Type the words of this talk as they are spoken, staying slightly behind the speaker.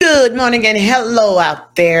Good morning and hello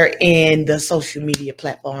out there in the social media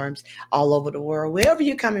platforms all over the world, wherever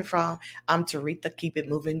you're coming from. I'm Teretha, Keep It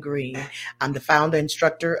Moving Green. I'm the founder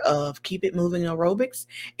instructor of Keep It Moving Aerobics,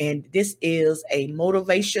 and this is a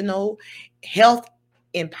motivational health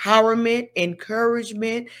empowerment,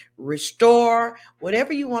 encouragement, restore,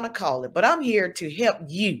 whatever you want to call it. But I'm here to help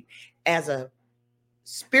you as a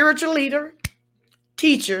spiritual leader,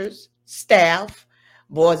 teachers, staff,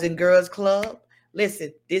 boys and girls club.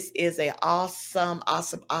 Listen, this is a awesome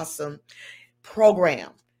program.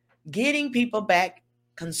 Getting people back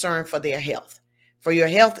concerned for their health. For your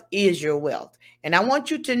health is your wealth. And I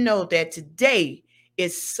want you to know that today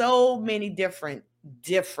is so many different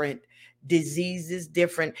diseases,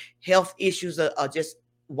 different health issues are just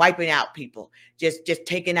wiping out people, just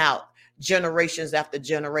taking out generations after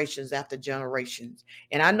generations after generations.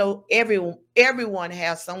 And I know everyone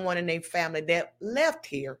has someone in their family that left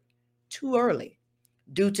here too early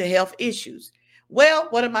due to health issues. Well,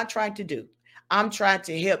 what am I trying to do? I'm trying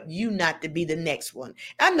to help you not to be the next one.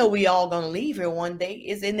 I know we all going to leave here one day.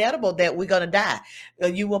 It's inevitable that we're going to die.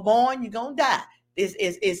 You were born, you're going to die.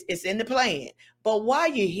 It's in the plan. But while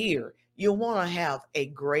you're here, you want to have a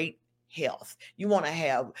great health. You want to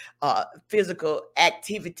have physical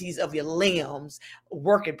activities of your limbs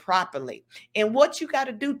working properly. And what you got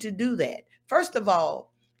to do that, first of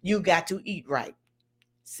all, you got to eat right.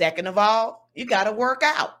 Second of all, you got to work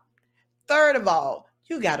out. Third of all,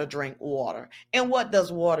 you got to drink water. And what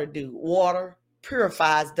does water do? Water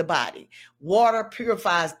purifies the body. Water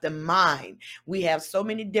purifies the mind. We have so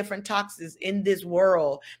many different toxins in this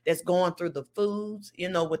world that's going through the foods,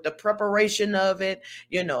 with the preparation of it.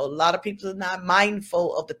 A lot of people are not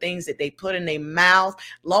mindful of the things that they put in their mouth,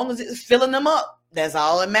 long as it's filling them up. That's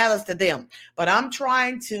all that matters to them. But I'm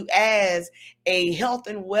trying to, as a health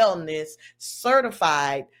and wellness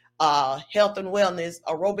certified health and wellness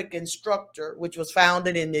aerobic instructor, which was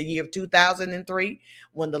founded in the year of 2003,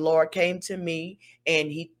 when the Lord came to me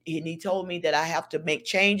and he told me that I have to make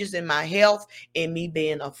changes in my health, and me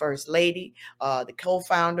being a first lady, the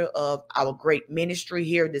co-founder of our great ministry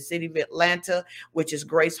here in the city of Atlanta, which is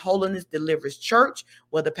Grace Holiness Deliverance Church,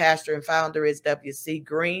 where the pastor and founder is W.C.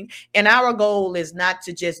 Green. And our goal is not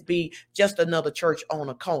to just be just another church on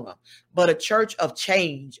a corner, but a church of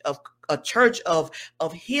change, a church of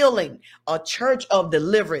healing, a church of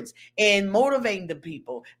deliverance, and motivating the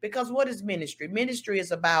people. Because what is ministry? Ministry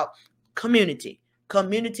is about community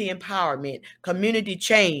empowerment, community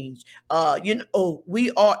change.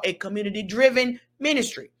 We are a community driven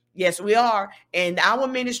ministry. Yes, we are. And our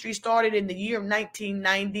ministry started in the year of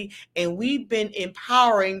 1990, and we've been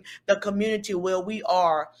empowering the community where we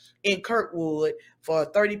are in Kirkwood for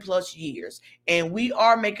 30 plus years. And we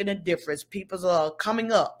are making a difference. People are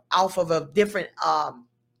coming up off of a different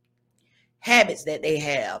habits that they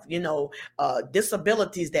have,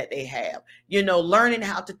 disabilities that they have, learning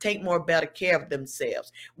how to take more better care of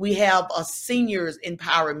themselves. We have a seniors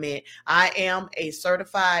empowerment. I am a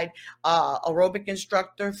certified aerobic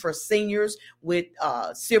instructor for seniors with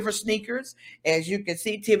silver sneakers, as you can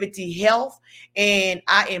see, Tivity Health. And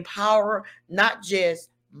I empower not just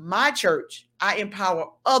my church, I empower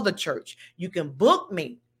other church. You can book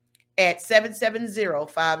me at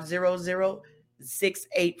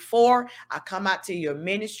 770-500-684. I come out to your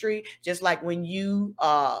ministry, just like when you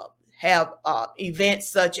have events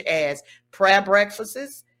such as prayer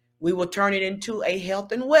breakfasts. We will turn it into a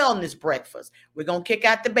health and wellness breakfast. We're going to kick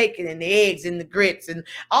out the bacon and the eggs and the grits, and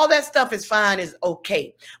all that stuff is fine, is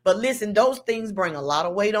okay. But listen, those things bring a lot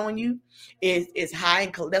of weight on you. It's high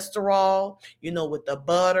in cholesterol, with the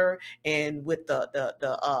butter and with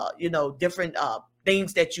the different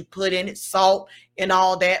things that you put in it, salt and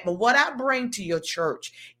all that. But what I bring to your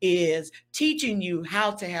church is teaching you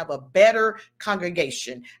how to have a better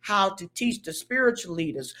congregation, how to teach the spiritual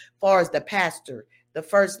leaders, as far as the pastor, the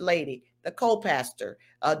first lady, the co-pastor,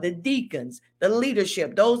 the deacons, the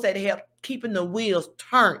leadership, those that help keeping the wheels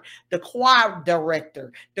turned, the choir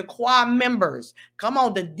director, the choir members, come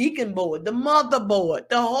on, the deacon board, the mother board,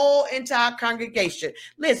 the whole entire congregation.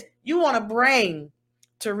 Listen, you want to bring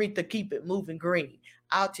Teretha Keep It Moving Green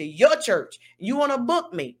out to your church. You want to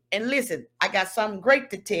book me. And listen, I got something great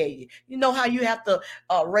to tell you. You know how you have to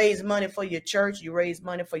raise money for your church. You raise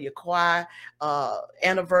money for your choir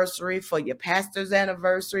anniversary, for your pastor's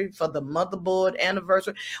anniversary, for the motherboard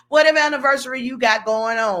anniversary, whatever anniversary you got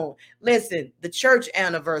going on. Listen, the church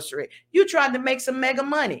anniversary, you trying to make some mega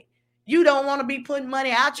money. You don't want to be putting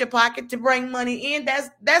money out your pocket to bring money in.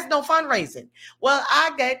 That's no fundraising. Well,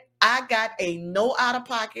 I got a no out of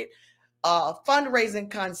pocket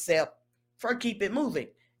fundraising concept for Keep It Moving.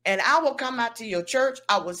 And I will come out to your church.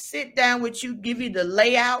 I will sit down with you, give you the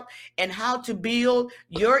layout and how to build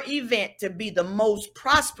your event to be the most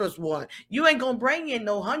prosperous one. You ain't going to bring in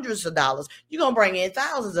no hundreds of dollars. You're going to bring in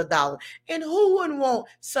thousands of dollars. And who wouldn't want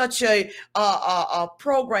such a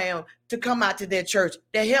program to come out to their church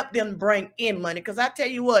to help them bring in money? Because I tell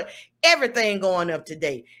you what, everything going up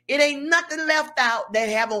today. It ain't nothing left out that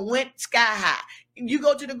haven't went sky high. You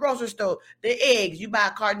go to the grocery store, the eggs, you buy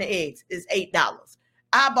a carton of eggs, is $8.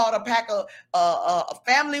 I bought a pack of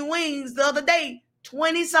family wings the other day,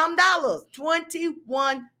 20 some dollars,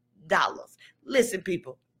 $21. Listen,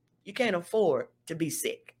 people, you can't afford to be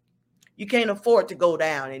sick. You can't afford to go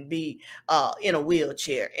down and be in a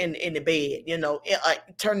wheelchair in the bed,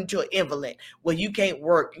 turn into an invalid where you can't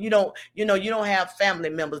work. You don't have family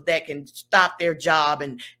members that can stop their job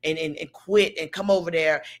and quit and come over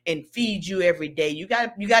there and feed you every day. You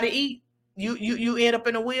got to eat. You end up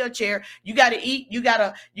in a wheelchair. You got to eat. You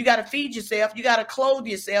got to feed yourself. You got to clothe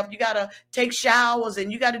yourself. You got to take showers,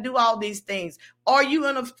 and you got to do all these things. Are you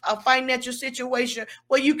in a financial situation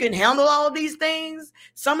where you can handle all these things?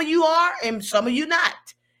 Some of you are, and some of you not.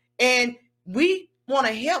 And we want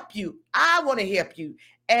to help you. I want to help you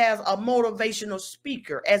as a motivational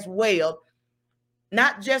speaker as well,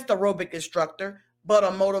 not just aerobic instructor, but a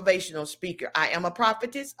motivational speaker. I am a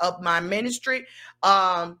prophetess of my ministry.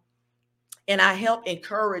 And I help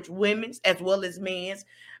encourage women's as well as men's.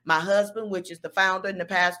 My husband, which is the founder and the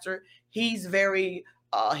pastor, he's very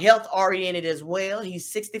health oriented as well.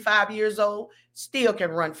 He's 65 years old, still can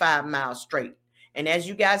run 5 miles straight. And as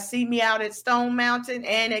you guys see me out at Stone Mountain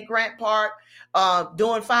and at Grant Park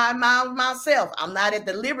doing 5 miles myself, I'm not at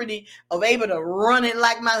the liberty of able to run it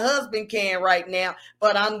like my husband can right now,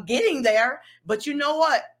 but I'm getting there. But you know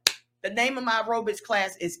what? The name of my aerobics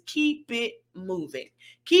class is Keep It Moving.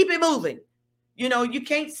 Keep it moving. You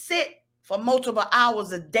can't sit for multiple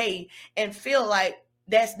hours a day and feel like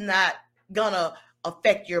that's not going to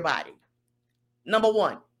affect your body. Number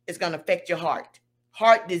one, it's going to affect your heart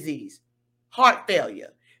disease, heart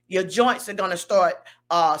failure. Your joints are going to start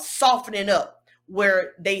softening up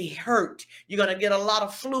where they hurt. You're going to get a lot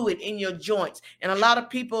of fluid in your joints. And a lot of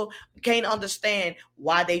people can't understand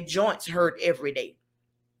why their joints hurt every day,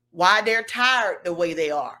 why they're tired the way they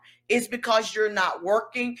are. It's because you're not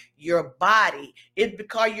working your body. It's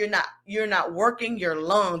because you're not working your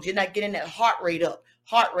lungs. You're not getting that heart rate up.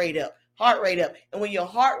 And when your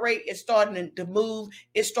heart rate is starting to move,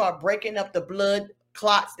 it starts breaking up the blood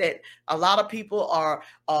clots that a lot of people are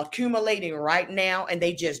accumulating right now, and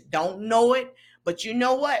they just don't know it. But you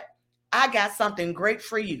know what? I got something great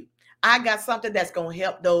for you. I got something that's going to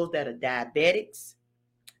help those that are diabetics,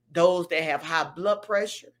 those that have high blood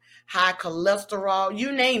pressure, high cholesterol,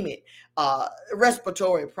 you name it,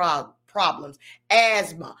 respiratory problems,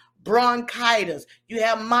 asthma, bronchitis, you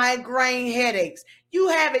have migraine headaches, you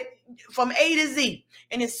have it from A to Z.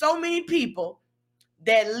 And there's so many people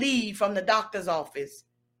that leave from the doctor's office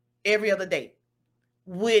every other day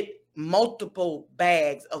with multiple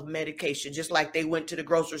bags of medication, just like they went to the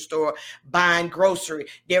grocery store buying grocery.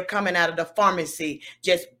 They're coming out of the pharmacy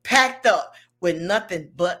just packed up with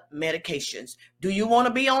nothing but medications. Do you want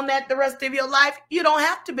to be on that the rest of your life? You don't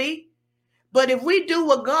have to be. But if we do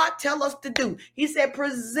what God tells us to do, he said,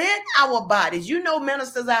 present our bodies. You know,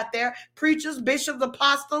 ministers out there, preachers, bishops,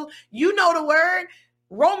 apostles, you know the word.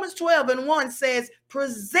 Romans 12:1 says,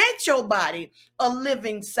 present your body a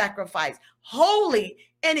living sacrifice, holy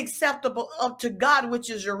and acceptable up to God,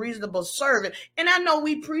 which is your reasonable servant. And I know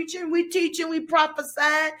we preaching, we teaching, we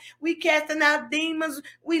prophesying, we casting out demons,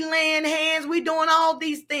 we laying hands, we doing all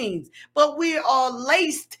these things. But we are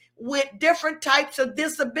laced with different types of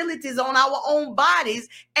disabilities on our own bodies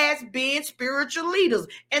as being spiritual leaders.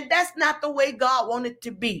 And that's not the way God wanted it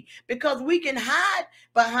to be, because we can hide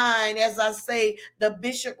behind, as I say, the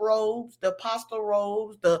bishop robes, the apostle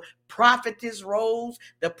robes, the prophetess robes,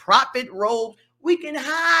 the prophet robes. We can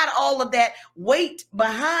hide all of that weight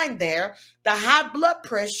behind there, the high blood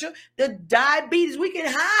pressure, the diabetes. We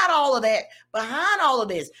can hide all of that behind all of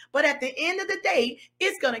this. But at the end of the day,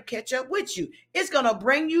 it's going to catch up with you. It's going to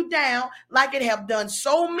bring you down like it have done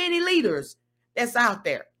so many leaders that's out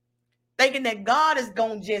there, thinking that God is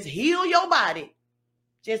going to just heal your body,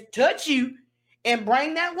 just touch you and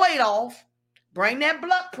bring that weight off, bring that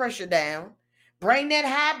blood pressure down, bring that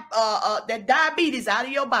that diabetes out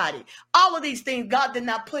of your body. All of these things, God did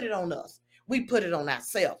not put it on us. We put it on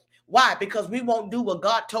ourselves. Why? Because we won't do what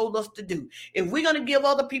God told us to do. If we're going to give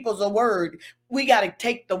other people a word, we got to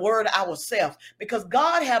take the word ourselves, because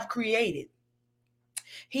God have created,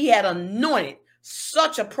 he had anointed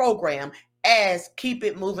such a program as Keep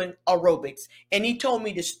It Moving Aerobics. And he told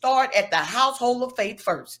me to start at the household of faith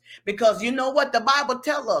first. Because you know what the Bible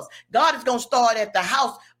tells us? God is going to start at the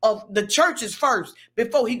house of the churches first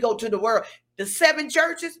before he go to the world. The 7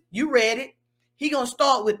 churches, you read it. He going to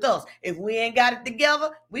start with us. If we ain't got it together,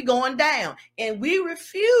 we going down. And we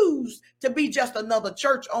refuse to be just another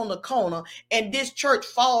church on the corner and this church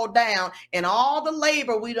fall down and all the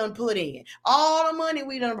labor we done put in, all the money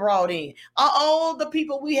we done brought in, all the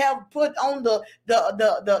people we have put on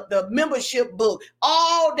the membership book,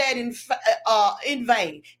 all that in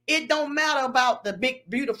vain. It don't matter about the big,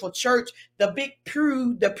 beautiful church, the big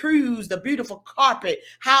pews, the beautiful carpet,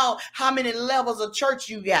 how many levels of church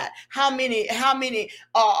you got, how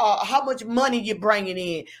much money you're bringing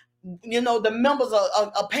in. You know, the members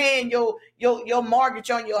are paying your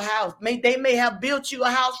mortgage on your house. They may have built you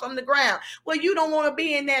a house from the ground. Well, you don't want to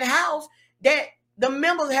be in that house that the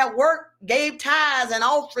members have worked, gave tithes and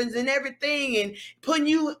offerings and everything and putting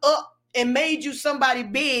you up and made you somebody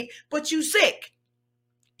big, but you sick.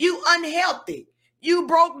 You unhealthy. You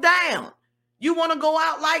broke down. You want to go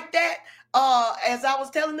out like that? As I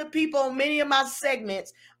was telling the people on many of my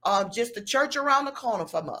segments, just the church around the corner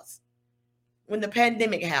from us, when the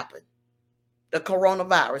pandemic happened, the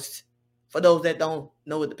coronavirus, for those that don't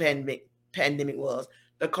know what the pandemic was,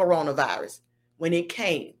 the coronavirus, when it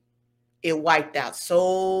came, it wiped out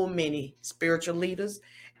so many spiritual leaders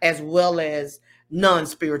as well as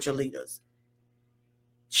non-spiritual leaders,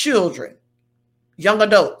 children, young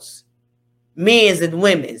adults, men's and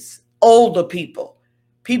women's, older people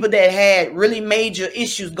that had really major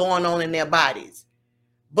issues going on in their bodies,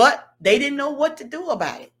 but they didn't know what to do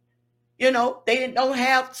about it. You know, they don't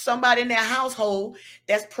have somebody in their household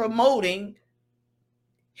that's promoting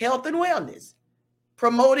health and wellness,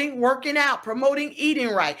 promoting working out, promoting eating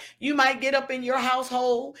right. You might get up in your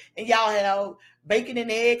household and y'all have bacon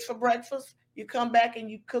and eggs for breakfast. You come back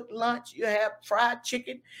and you cook lunch. You have fried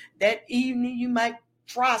chicken. That evening, you might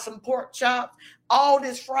fry some pork chops. All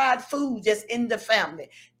this fried food just in the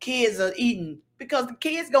family. Kids are eating because the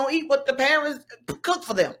kids going to eat what the parents cook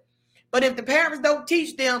for them. But if the parents don't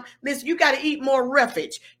teach them, listen, you got to eat more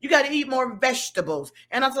roughage. You got to eat more vegetables.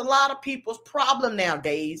 And that's a lot of people's problem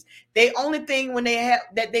nowadays. They only thing when they have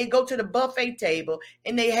that they go to the buffet table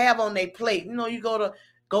and they have on their plate. You know, you go to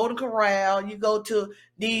Corral, you go to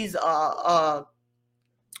these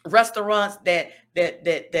restaurants that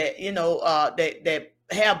you know that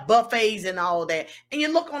have buffets and all that. And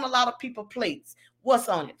you look on a lot of people's plates. What's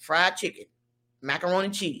on it? Fried chicken, macaroni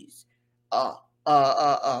and cheese,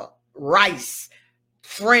 rice,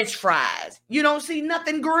 French fries. You don't see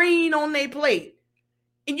nothing green on their plate.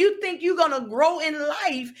 And you think you're going to grow in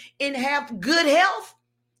life and have good health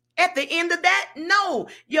at the end of that? No,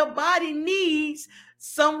 your body needs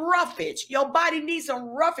some roughage. Your body needs some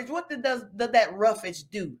roughage. What does that roughage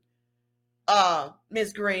do,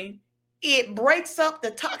 Miss Green? It breaks up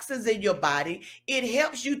the toxins in your body. It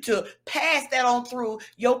helps you to pass that on through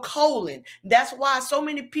your colon. That's why so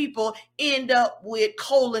many people end up with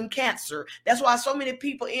colon cancer. That's why so many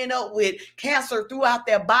people end up with cancer throughout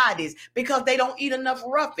their bodies because they don't eat enough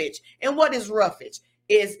roughage. And what is roughage?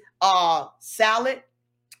 Is salad,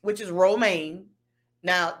 which is romaine.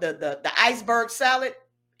 Now, the iceberg salad,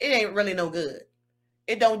 it ain't really no good.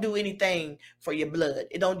 It don't do anything for your blood.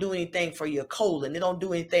 It don't do anything for your colon. It don't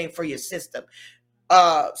do anything for your system.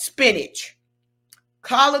 Spinach,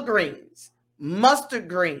 collard greens, mustard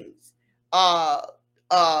greens,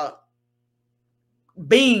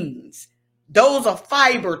 beans. Those are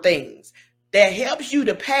fiber things that helps you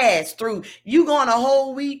to pass through. You going a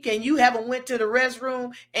whole week and you haven't went to the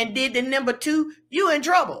restroom and did the number 2, you in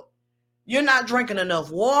trouble. You're not drinking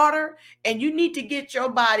enough water, and you need to get your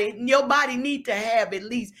body need to have at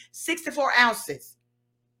least 64 ounces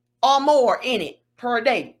or more in it per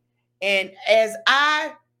day. And as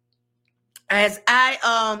I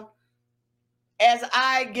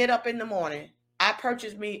get up in the morning, I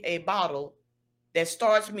purchase me a bottle that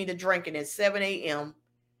starts me to drinking at 7 a.m.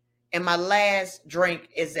 and my last drink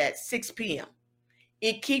is at 6 p.m.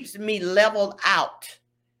 It keeps me leveled out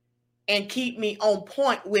and keep me on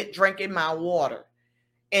point with drinking my water.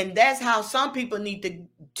 And that's how some people need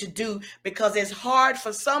to do, because it's hard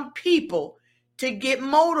for some people to get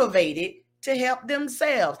motivated to help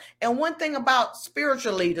themselves. And one thing about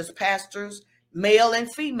spiritual leaders, pastors, male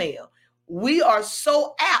and female, we are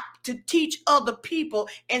so apt to teach other people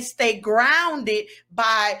and stay grounded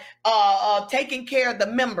by taking care of the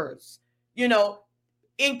members, you know,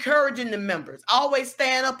 encouraging the members, always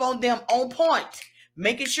stand up on them on point,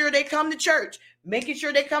 making sure they come to church, making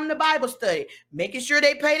sure they come to Bible study, making sure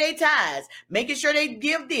they pay their tithes, making sure they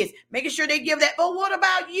give this, making sure they give that. But what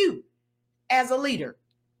about you? as a leader.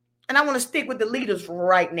 And I want to stick with the leaders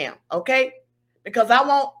right now, okay? Because I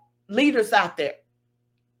want leaders out there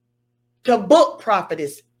to book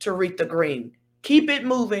Prophetess Teretha Green. Keep it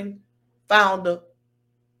moving, founder,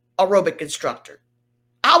 aerobic instructor.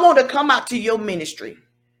 I want to come out to your ministry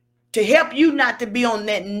to help you not to be on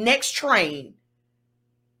that next train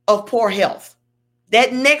of poor health,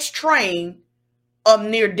 that next train of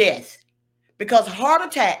near death. Because heart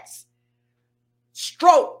attacks,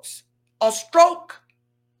 strokes, a stroke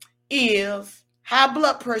is, high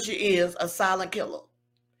blood pressure is a silent killer.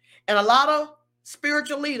 And a lot of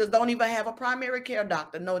spiritual leaders don't even have a primary care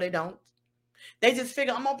doctor. No, they don't. They just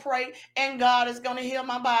figure, I'm going to pray and God is going to heal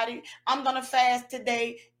my body. I'm going to fast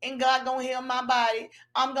today and God going to heal my body.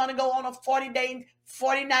 I'm going to go on a 40-day,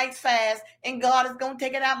 40-night fast and God is going to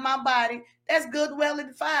take it out of my body. That's good, well,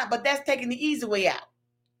 and fine, but that's taking the easy way out.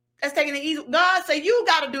 That's taking the easy. God said you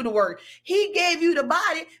got to do the work. He gave you the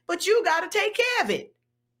body, but you got to take care of it.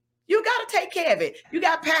 You got to take care of it. You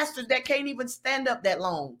got pastors that can't even stand up that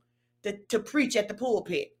long to preach at the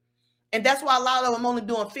pulpit. And that's why a lot of them only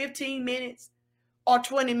doing 15 minutes or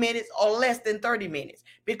 20 minutes or less than 30 minutes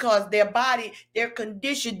because their body, their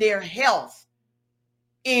condition, their health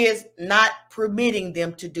is not permitting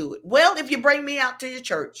them to do it. Well, if you bring me out to your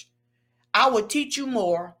church, I will teach you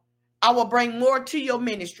more. I will bring more to your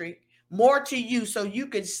ministry, more to you so you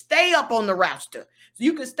can stay up on the roster. So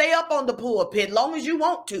you can stay up on the pulpit long as you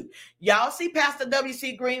want to. Y'all see Pastor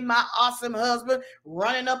W.C. Green, my awesome husband,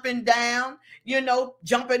 running up and down,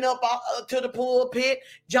 jumping up to the pulpit,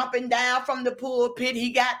 jumping down from the pulpit.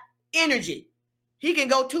 He got energy. He can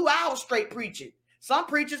go 2 hours straight preaching. Some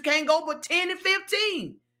preachers can't go but 10 and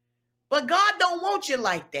 15. But God don't want you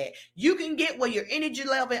like that. You can get where your energy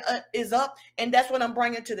level is up, and that's what I'm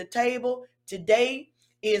bringing to the table. Today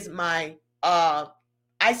is my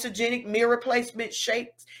isogenic meal replacement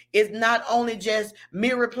shakes. It's not only just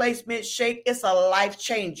meal replacement shake, it's a life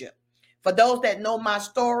changer. For those that know my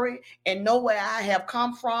story and know where I have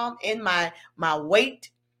come from in my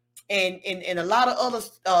weight and in a lot of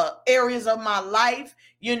other areas of my life,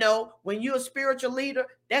 when you're a spiritual leader,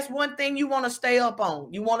 that's one thing you want to stay up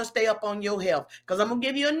on. You want to stay up on your health. Because I'm going to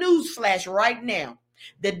give you a news flash right now.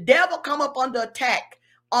 The devil come up under attack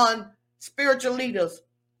on spiritual leaders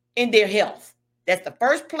in their health. That's the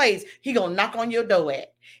first place he going to knock on your door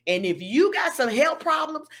at. And if you got some health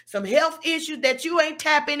problems, some health issues that you ain't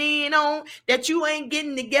tapping in on, that you ain't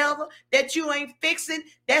getting together, that you ain't fixing,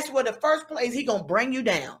 that's where the first place he going to bring you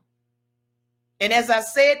down. And as I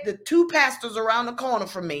said, the 2 pastors around the corner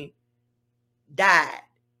from me died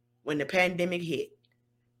when the pandemic hit,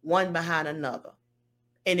 one behind another.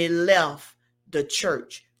 And it left the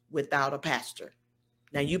church without a pastor.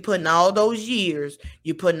 Now, you putting all those years,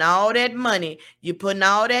 you putting all that money, you putting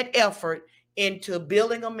all that effort into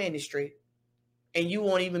building a ministry, and you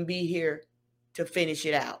won't even be here to finish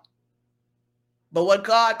it out. But what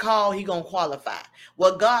God called, he going to qualify.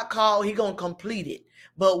 What God called, he going to complete it.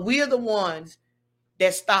 But we're the ones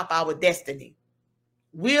that stop our destiny.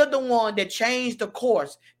 We're the one that change the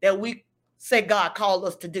course that we say God called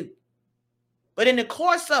us to do. But in the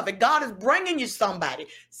course of it, God is bringing you somebody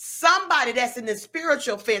that's in the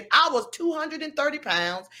spiritual fence. I was 230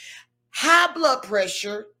 pounds, high blood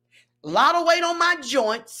pressure, a lot of weight on my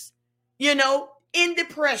joints, in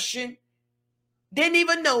depression, didn't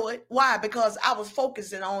even know it. Why? Because I was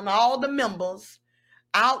focusing on all the members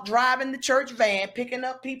out driving the church van, picking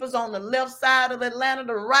up peoples on the left side of Atlanta,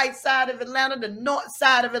 the right side of Atlanta, the north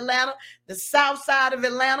side of Atlanta, the south side of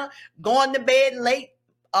Atlanta, going to bed late,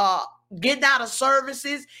 getting out of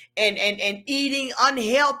services and eating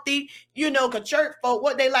unhealthy, because church folk,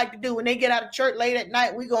 what they like to do when they get out of church late at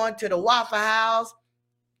night, we going to the Waffle House,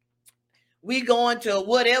 we going to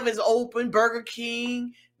whatever's open, Burger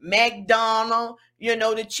King, McDonald's,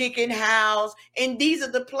 the Chicken House. And these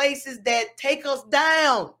are the places that take us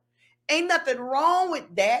down. Ain't nothing wrong with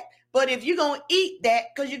that. But if you're going to eat that,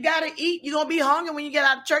 because you got to eat, you're going to be hungry when you get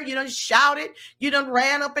out of church. You done shouted. You done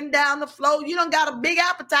ran up and down the floor. You done got a big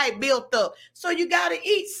appetite built up. So you got to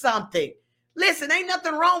eat something. Listen, ain't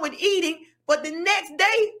nothing wrong with eating, but the next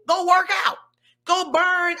day, go work out. Go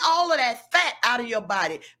burn all of that fat out of your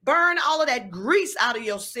body. Burn all of that grease out of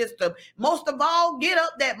your system. Most of all, get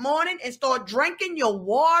up that morning and start drinking your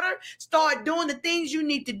water. Start doing the things you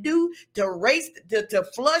need to do to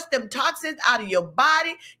flush them toxins out of your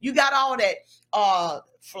body. You got all that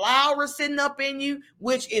flour sitting up in you,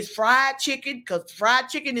 which is fried chicken, because fried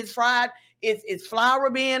chicken is fried. It's flour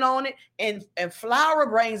being on it, and flour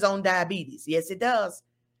brings on diabetes. Yes, it does.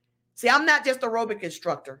 See, I'm not just an aerobic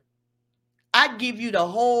instructor. I give you the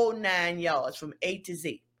whole 9 yards from A to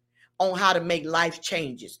Z on how to make life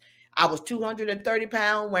changes. I was 230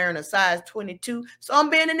 pounds wearing a size 22. So I'm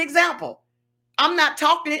being an example. I'm not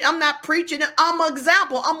talking it. I'm not preaching it. I'm an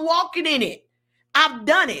example. I'm walking in it. I've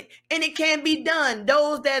done it and it can be done.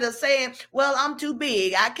 Those that are saying, well, I'm too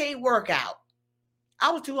big, I can't work out.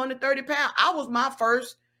 I was 230 pounds. I was my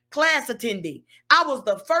first class attendee. I was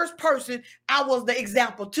the first person. I was the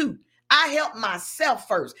example too. I helped myself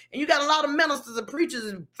first. And you got a lot of ministers and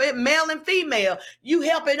preachers, male and female. You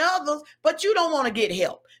helping others, but you don't want to get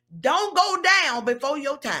help. Don't go down before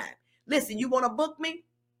your time. Listen, you want to book me?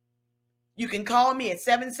 You can call me at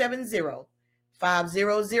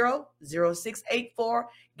 770-500-0684.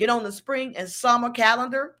 Get on the spring and summer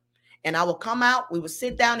calendar, and I will come out. We will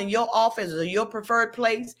sit down in your office or your preferred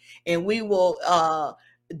place, and we will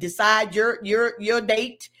decide your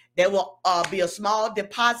date. There will be a small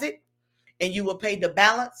deposit, and you will pay the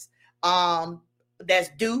balance that's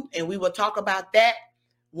due, and we will talk about that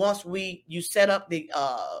once you set up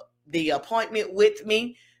the appointment with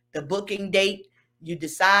me, the booking date. You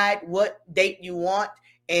decide what date you want,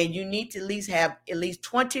 and you need to at least have at least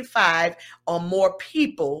 25 or more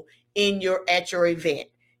people at your event.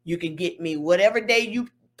 You can get me whatever day you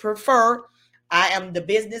prefer. I am the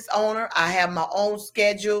business owner. I have my own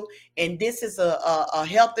schedule, and this is a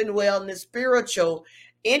health and wellness spiritual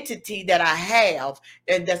entity that I have,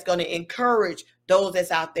 and that's going to encourage those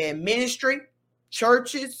that's out there in ministry,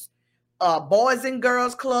 churches, Boys and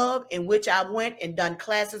Girls Club, in which I went and done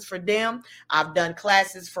classes for them. I've done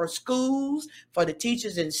classes for schools, for the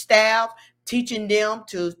teachers and staff, teaching them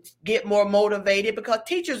to get more motivated, because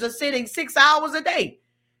teachers are sitting 6 hours a day.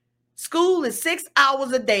 School is 6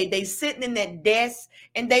 hours a day. They sitting in that desk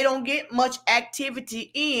and they don't get much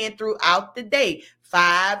activity in throughout the day,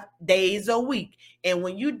 5 days a week. And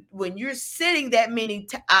when you're sitting that many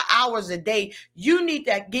hours a day, you need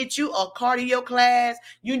to get you a cardio class.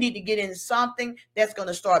 You need to get in something that's going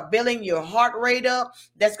to start building your heart rate up.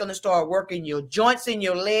 That's going to start working your joints in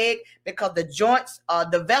your leg, because the joints,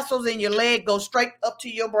 the vessels in your leg go straight up to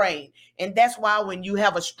your brain. And that's why when you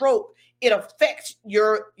have a stroke, it affects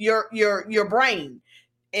your brain,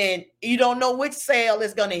 and you don't know which cell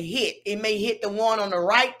is going to hit. It may hit the one on the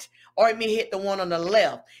right, or it may hit the one on the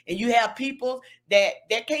left. And you have people that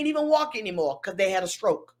can't even walk anymore because they had a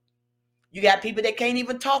stroke. You got people that can't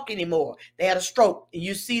even talk anymore. They had a stroke, and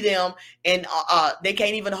you see them, and they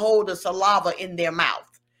can't even hold the saliva in their mouth.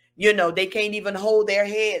 You know, they can't even hold their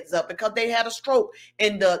heads up because they had a stroke,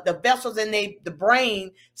 and the vessels in the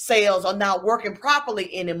brain cells are not working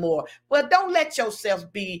properly anymore. Well, don't let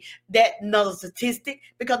yourself be that another statistic,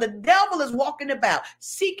 because the devil is walking about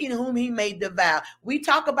seeking whom he may devour. We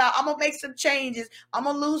talk about, I'm going to make some changes. I'm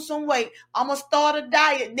going to lose some weight. I'm going to start a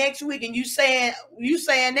diet next week. And you saying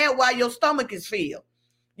that while your stomach is filled.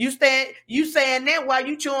 You saying that while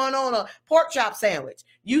you chewing on a pork chop sandwich.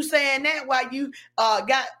 You saying that while you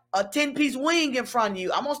got a 10-piece wing in front of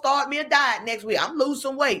you. I'm going to start me a diet next week. I'm lose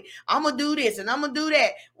some weight. I'm going to do this and I'm going to do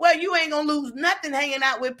that. Well, you ain't going to lose nothing hanging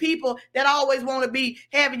out with people that always want to be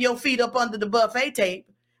having your feet up under the buffet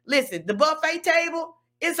table. Listen, the buffet table,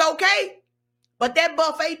 it's okay, but that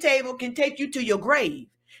buffet table can take you to your grave.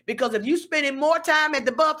 Because if you spending more time at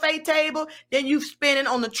the buffet table than you spending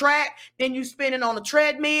on the track, then you spending on the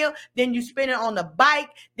treadmill, then you spending on the bike,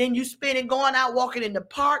 then you spending going out walking in the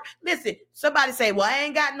park. Listen, somebody say, well, I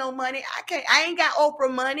ain't got no money. I ain't got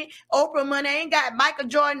Oprah money. Oprah money. I ain't got Michael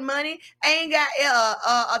Jordan money. I ain't got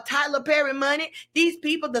Tyler Perry money. These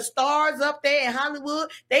people, the stars up there in Hollywood,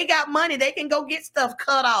 they got money. They can go get stuff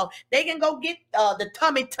cut off. They can go get the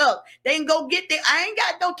tummy tuck. They can go get I ain't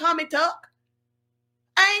got no tummy tuck.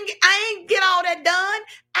 I ain't get all that done.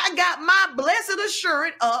 I got my blessed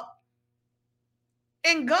assurance up,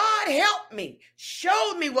 and God helped me,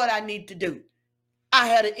 showed me what I need to do. I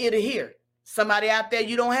had an ear to hear. Somebody out there,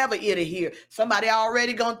 you don't have an ear to hear. Somebody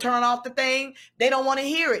already going to turn off the thing. They don't want to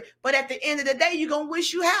hear it. But at the end of the day, you're going to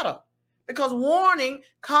wish you had her, because warning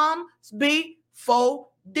comes before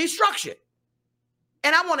destruction.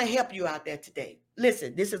 And I want to help you out there today.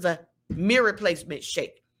 Listen, this is a meal replacement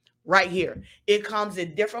shake. Right here. It comes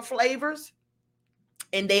in different flavors,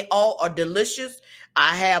 and they all are delicious.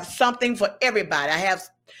 I have something for everybody. I have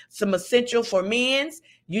some essential for men's.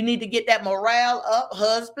 You need to get that morale up,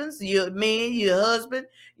 husbands, your husband,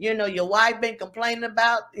 your wife been complaining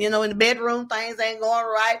about, in the bedroom, things ain't going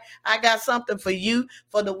right. I got something for you,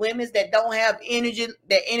 for the women that don't have energy,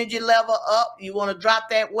 that energy level up. You want to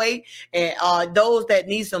drop that weight, and those that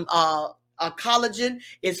need some collagen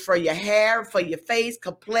is for your hair, for your face,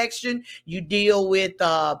 complexion. You deal with,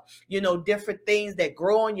 different things that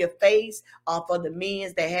grow on your face. For the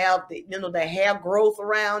men that have the hair growth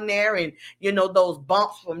around there, and those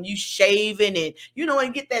bumps from you shaving, and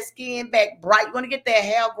and get that skin back bright. You want to get that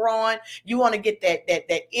hair growing. You want to get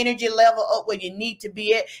that energy level up where you need to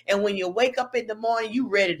be at. And when you wake up in the morning, you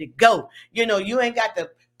ready to go. You ain't got to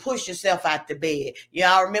push yourself out the bed.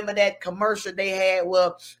 Y'all remember that commercial they had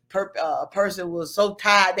where a person was so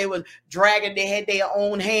tired they was dragging, they had their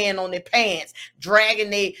own hand on their pants, dragging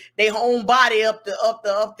their own body up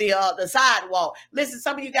the sidewalk. Listen,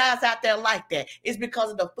 some of you guys out there like that. It's because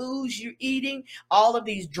of the foods you're eating, all of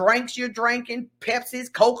these drinks you're drinking,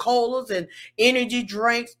 Pepsis, Coca-Colas, and energy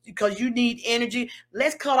drinks, because you need energy.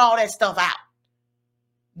 Let's cut all that stuff out.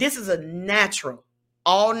 This is a natural,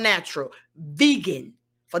 all natural, vegan.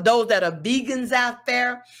 For those that are vegans out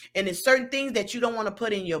there, and there's certain things that you don't want to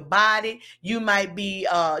put in your body. You might be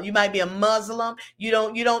a Muslim. You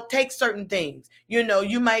don't take certain things.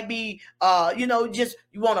 You might be just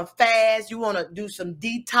you want to fast. You want to do some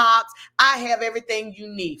detox. I have everything you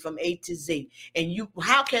need from A to Z. And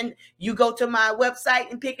how can you go to my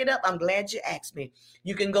website and pick it up? I'm glad you asked me.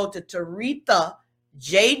 You can go to Teretha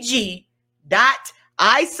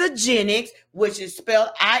JG.Isogenics, which is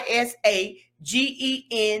spelled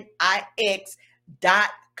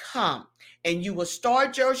ISAGENIX.com. And you will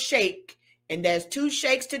start your shake. And there's 2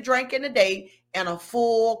 shakes to drink in a day and a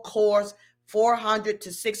full course 400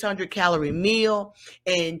 to 600 calorie meal.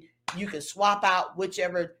 And you can swap out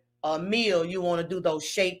whichever meal you want to do those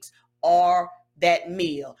shakes or that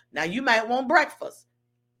meal. Now, you might want breakfast.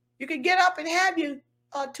 You can get up and have you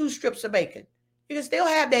 2 strips of bacon. You can still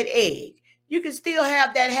have that egg. You can still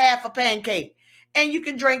have that half a pancake. And you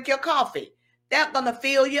can drink your coffee. That's going to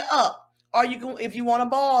fill you up. Or you can, if you want a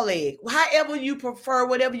boiled egg, however you prefer,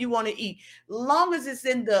 whatever you want to eat, long as it's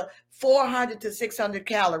in the 400 to 600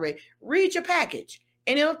 calorie, read your package.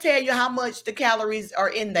 And it'll tell you how much the calories are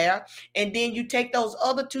in there. And then you take those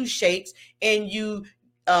other 2 shakes and you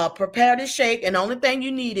prepare the shake. And the only thing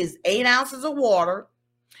you need is 8 ounces of water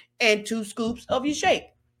and 2 scoops of your shake.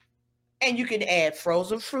 And you can add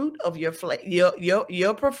frozen fruit of your preferred.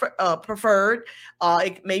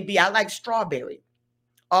 It may be, I like strawberry.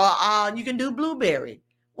 You can do blueberry.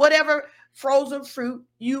 Whatever frozen fruit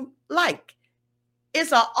you like.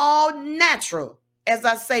 It's all natural. As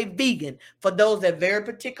I say, vegan. For those that are very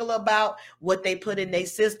particular about what they put in their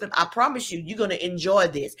system, I promise you're going to enjoy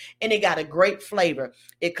this. And it got a great flavor.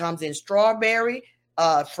 It comes in strawberry,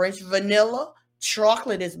 French vanilla.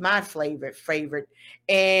 Chocolate is my favorite,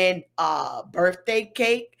 and birthday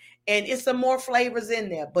cake, and it's some more flavors in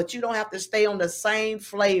there, but you don't have to stay on the same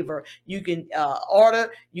flavor. You can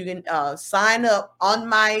sign up on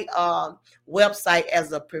my website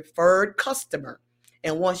as a preferred customer.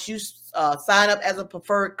 And once you sign up as a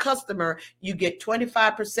preferred customer, you get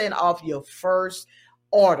 25% off your first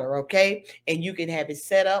order, okay? And you can have it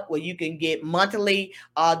set up where you can get monthly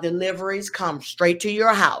deliveries come straight to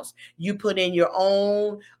your house. You put in your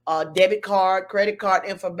own debit card, credit card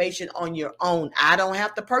information on your own. I don't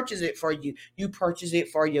have to purchase it for you. You purchase it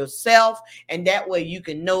for yourself, and that way you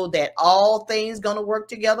can know that all things going to work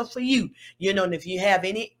together for you. And if you have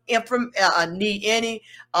any need any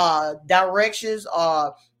directions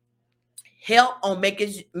or help on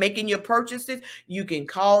making your purchases, you can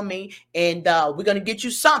call me, and we're going to get you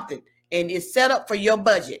something, and it's set up for your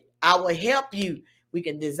budget. I will help you. We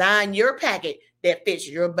can design your packet that fits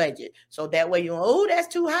your budget. So that way that's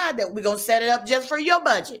too high, that we're going to set it up just for your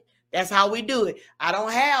budget. That's how we do it. I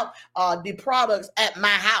don't have the products at my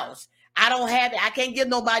house. I don't have it. I can't give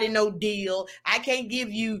nobody no deal. I can't give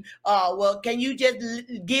you, can you just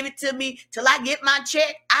give it to me till I get my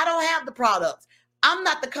check? I don't have the products. I'm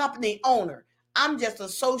not the company owner. I'm just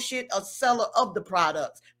associate, a seller of the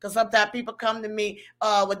products. Because sometimes people come to me,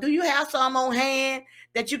 do you have some on hand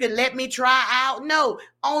that you can let me try out? No,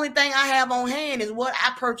 only thing I have on hand is what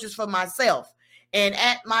I purchased for myself. And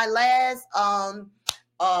at my last,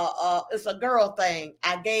 it's a girl thing.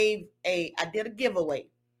 I did a giveaway.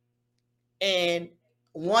 And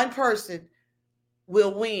one person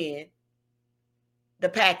will win the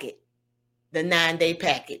packet. The 9-day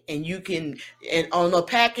packet, and on a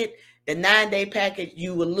packet, the 9-day packet,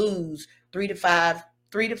 you will lose 3 to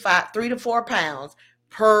 4 pounds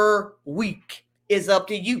per week. It's up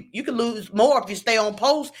to you. You can lose more if you stay on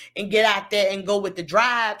post and get out there and go with the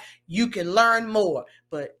drive. You can learn more.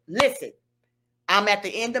 But listen, I'm at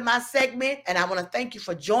the end of my segment, and I want to thank you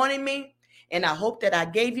for joining me. And I hope that I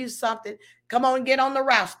gave you something, Come on, get on the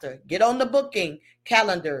roster. Get on the booking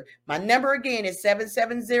calendar. My number again is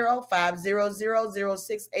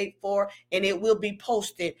 770-500-0684, and it will be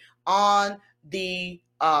posted on the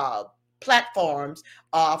platforms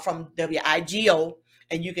from WIGO.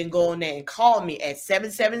 And you can go on there and call me at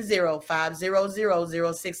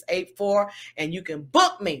 770-500-0684, and you can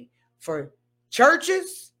book me for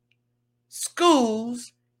churches,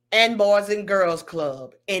 schools, and Boys and Girls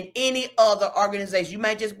Club, and any other organization. You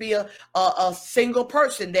might just be a single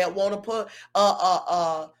person that want to put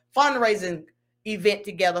a fundraising event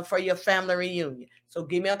together for your family reunion. So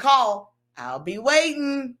give me a call. I'll be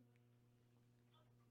waiting.